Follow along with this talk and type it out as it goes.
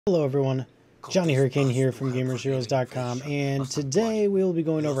Hello everyone, Johnny Hurricane here from GamersHeroes.com, and today we will be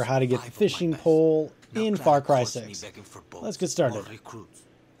going over how to get the fishing pole in Far Cry 6. Let's get started.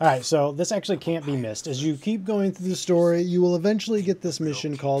 Alright, so this actually can't be missed. As you keep going through the story, you will eventually get this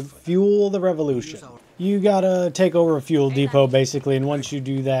mission called Fuel the Revolution. You gotta take over a fuel depot basically, and once you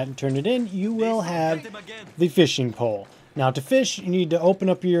do that and turn it in, you will have the fishing pole. Now to fish, you need to open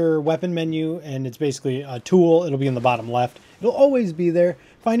up your weapon menu, and it's basically a tool. It'll be in the bottom left. It'll always be there.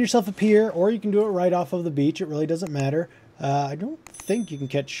 Find yourself a pier, or you can do it right off of the beach. It really doesn't matter. I don't think you can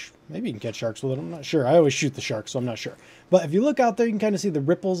catch, maybe you can catch sharks with it. I'm not sure. I always shoot the sharks, so I'm not sure. But if you look out there, you can kind of see the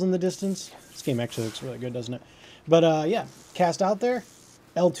ripples in the distance. This game actually looks really good, doesn't it? But yeah, cast out there.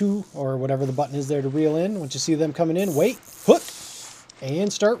 L2, or whatever the button is there to reel in. Once you see them coming in, wait, hook,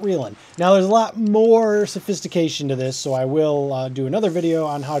 and start reeling. Now there's a lot more sophistication to this, so I will do another video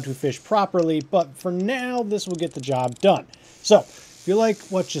on how to fish properly, but for now this will get the job done. So if you like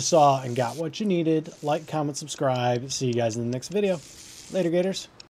what you saw and got what you needed, like, comment, subscribe. See you guys in the next video. Later, Gators.